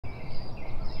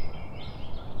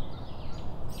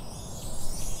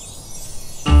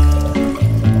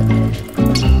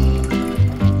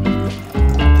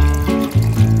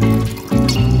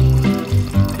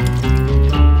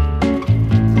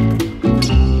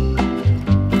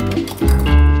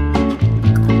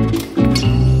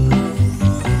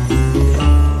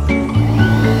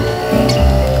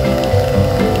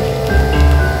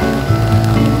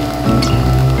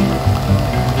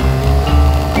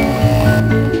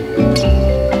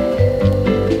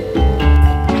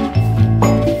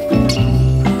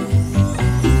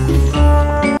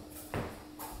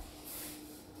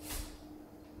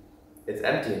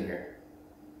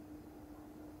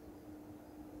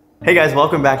Hey guys,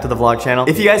 welcome back to the vlog channel.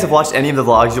 If you guys have watched any of the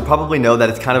vlogs, you'll probably know that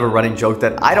it's kind of a running joke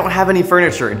that I don't have any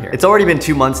furniture in here. It's already been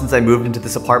 2 months since I moved into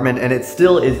this apartment and it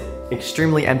still is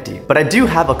extremely empty. But I do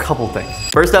have a couple things.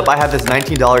 First up, I have this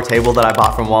 $19 table that I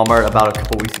bought from Walmart about a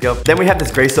couple weeks ago. Then we have this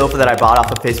gray sofa that I bought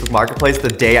off of Facebook Marketplace the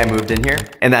day I moved in here.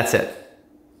 And that's it.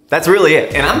 That's really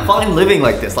it. And I'm fine living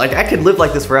like this. Like I could live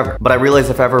like this forever. But I realize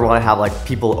if I ever want to have like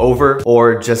people over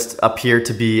or just appear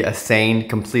to be a sane,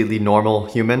 completely normal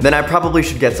human, then I probably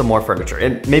should get some more furniture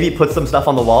and maybe put some stuff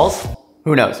on the walls.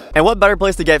 Who knows? And what better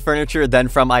place to get furniture than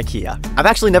from IKEA? I've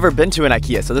actually never been to an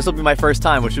IKEA, so this will be my first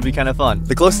time, which will be kind of fun.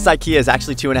 The closest IKEA is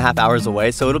actually 2.5 hours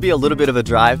away, so it'll be a little bit of a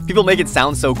drive. People make it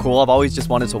sound so cool. I've always just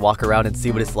wanted to walk around and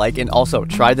see what it's like, and also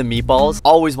try the meatballs.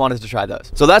 Always wanted to try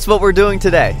those. So that's what we're doing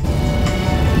today.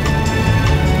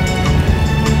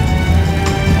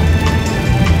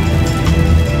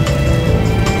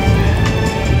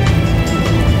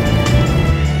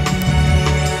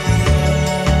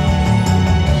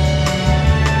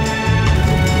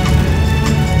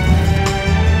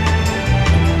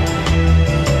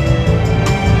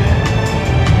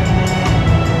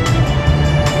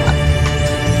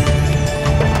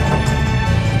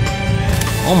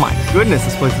 Oh my goodness,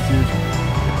 this place is huge.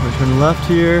 We're turning left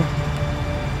here.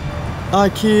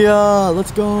 IKEA,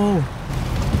 let's go.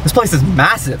 This place is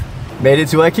massive. Made it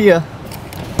to IKEA.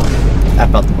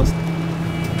 That felt the most.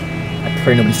 I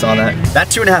pray nobody saw that. That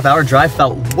 2.5 hour drive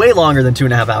felt way longer than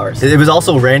 2.5 hours. It was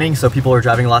also raining, so people were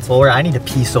driving a lot slower. I need to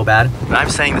pee so bad. When I'm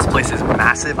saying this place is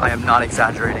massive, I am not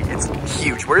exaggerating. It's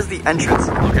huge. Where's the entrance?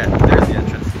 Okay, there's the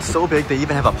entrance. It's so big, they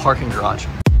even have a parking garage.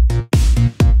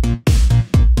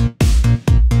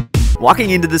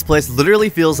 Walking into this place literally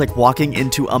feels like walking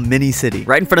into a mini city.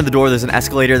 Right in front of the door, there's an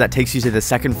escalator that takes you to the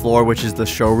second floor, which is the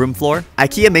showroom floor.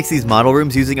 IKEA makes these model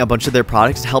rooms using a bunch of their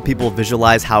products to help people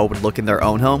visualize how it would look in their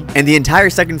own home. And the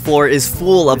entire second floor is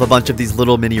full of a bunch of these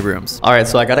little mini rooms. All right,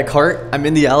 so I got a cart. I'm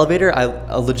in the elevator. I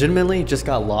legitimately just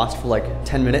got lost for like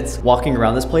 10 minutes walking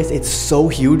around this place. It's so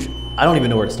huge. I don't even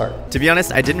know where to start. To be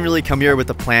honest, I didn't really come here with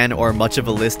a plan or much of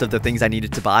a list of the things I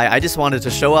needed to buy. I just wanted to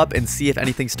show up and see if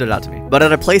anything stood out to me. But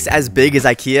at a place as big as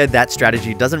IKEA, that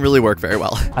strategy doesn't really work very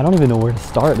well. I don't even know where to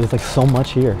start. There's like so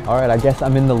much here. All right, I guess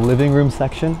I'm in the living room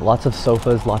section. Lots of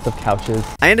sofas, lots of couches.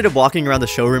 I ended up walking around the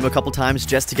showroom a couple times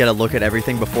just to get a look at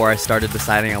everything before I started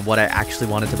deciding on what I actually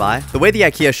wanted to buy. The way the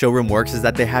IKEA showroom works is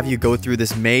that they have you go through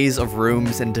this maze of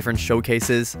rooms and different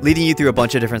showcases, leading you through a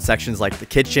bunch of different sections like the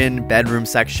kitchen, bedroom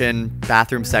section,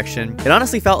 bathroom section. It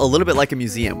honestly felt a little bit like a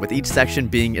museum, with each section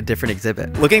being a different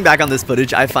exhibit. Looking back on this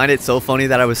footage, I find it so funny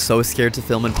that I was so scared to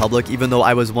film in public, even though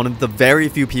I was one of the very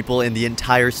few people in the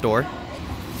entire store.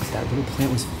 That little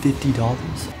plant was $50?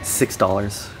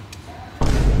 $6.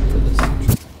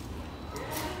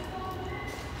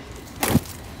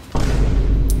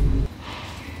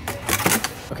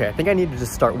 Okay, I think I need to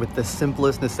just start with the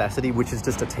simplest necessity, which is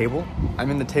just a table.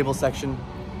 I'm in the table section,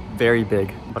 very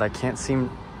big, but I can't seem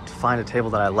to find a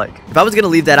table that I like. If I was gonna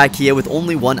leave that IKEA with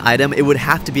only one item, it would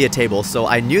have to be a table, so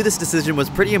I knew this decision was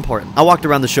pretty important. I walked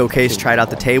around the showcase, tried out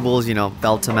the tables, you know,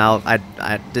 felt them out.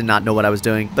 I did not know what I was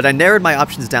doing, but I narrowed my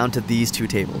options down to these two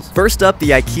tables. First up, the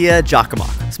IKEA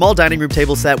Jokkmokk. Small dining room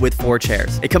table set with 4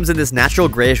 chairs. It comes in this natural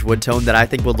grayish wood tone that I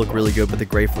think would look really good with the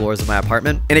gray floors of my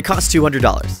apartment, and it costs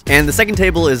 $200. And the second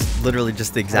table is literally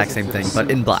just the exact same thing,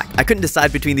 but in black. I couldn't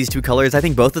decide between these two colors. I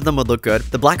think both of them would look good.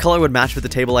 The black color would match with the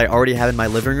table I already have in my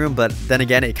living room, but then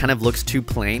again, it kind of looks too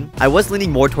plain. I was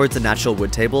leaning more towards the natural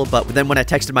wood table, but then when I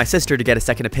texted my sister to get a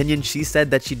second opinion, she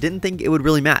said that she didn't think it would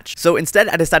really match. So instead,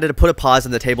 I decided to put a pause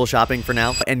on the table shopping for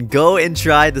now and go and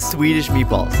try the Swedish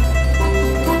meatballs.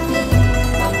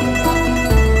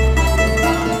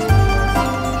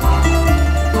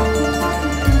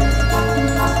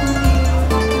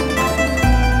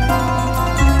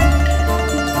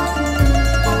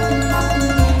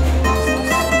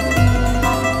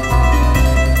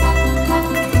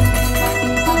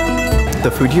 The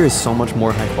food here is so much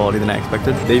more high quality than I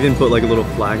expected. They even put like a little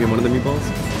flag in one of the meatballs.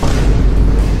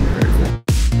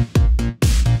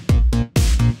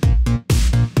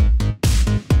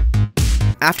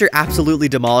 After absolutely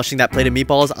demolishing that plate of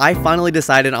meatballs, I finally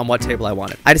decided on what table I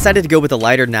wanted. I decided to go with a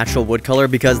lighter natural wood color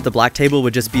because the black table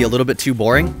would just be a little bit too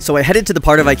boring. So I headed to the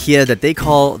part of IKEA that they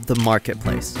call the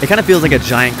marketplace. It kind of feels like a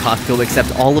giant Costco,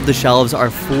 except all of the shelves are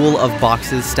full of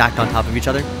boxes stacked on top of each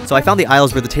other. So I found the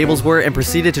aisles where the tables were and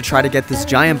proceeded to try to get this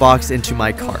giant box into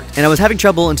my cart. And I was having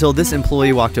trouble until this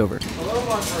employee walked over. Hello,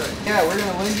 my friend. Yeah, we're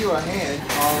gonna lend you a hand,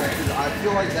 because I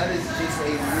feel like that is just a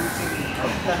losing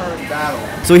apparent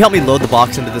battle. So he helped me load the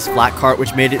box into this flat cart,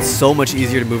 which made it so much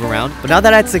easier to move around. But now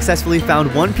that I'd successfully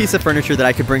found one piece of furniture that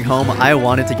I could bring home, I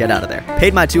wanted to get out of there.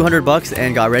 Paid my 200 bucks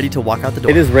and got ready to walk out the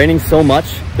door. It is raining so much.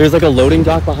 There's like a loading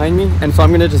dock behind me, and so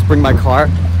I'm gonna just bring my car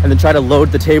and then try to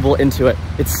load the table into it.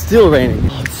 It's still raining.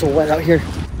 Oh, it's so wet out here.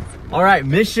 All right,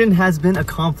 mission has been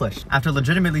accomplished. After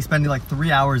legitimately spending like 3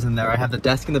 hours in there, I have the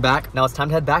desk in the back. Now it's time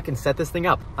to head back and set this thing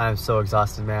up. I am so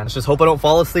exhausted, man. Let's just hope I don't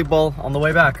fall asleep while on the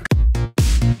way back.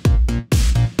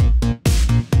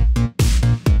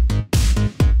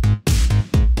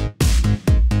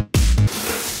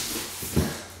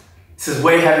 This is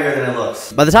way heavier than it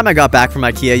looks. By the time I got back from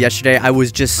IKEA yesterday, I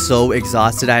was just so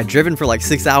exhausted. I had driven for like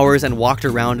 6 hours and walked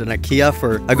around in IKEA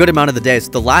for a good amount of the day,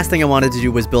 so the last thing I wanted to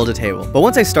do was build a table. But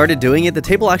once I started doing it, the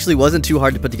table actually wasn't too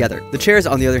hard to put together. The chairs,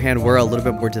 on the other hand, were a little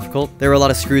bit more difficult. There were a lot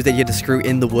of screws that you had to screw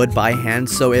in the wood by hand,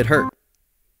 so it hurt.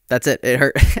 That's it, it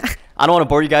hurt. I don't want to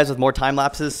bore you guys with more time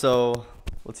lapses, so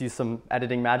let's use some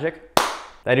editing magic.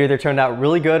 That either turned out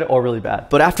really good or really bad.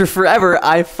 But after forever,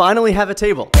 I finally have a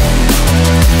table.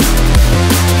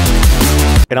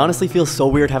 It honestly feels so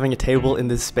weird having a table in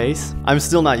this space. I'm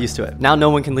still not used to it. Now no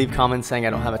one can leave comments saying I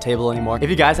don't have a table anymore. If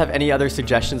you guys have any other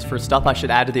suggestions for stuff I should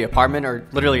add to the apartment or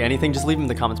literally anything, just leave them in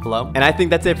the comments below. And I think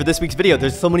that's it for this week's video.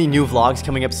 There's so many new vlogs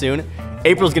coming up soon.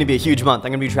 April's gonna be a huge month.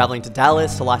 I'm gonna be traveling to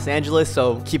Dallas, to Los Angeles,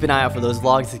 so keep an eye out for those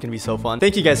vlogs. It's gonna be so fun.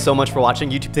 Thank you guys so much for watching.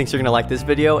 YouTube thinks you're gonna like this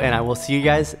video, and I will see you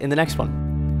guys in the next one.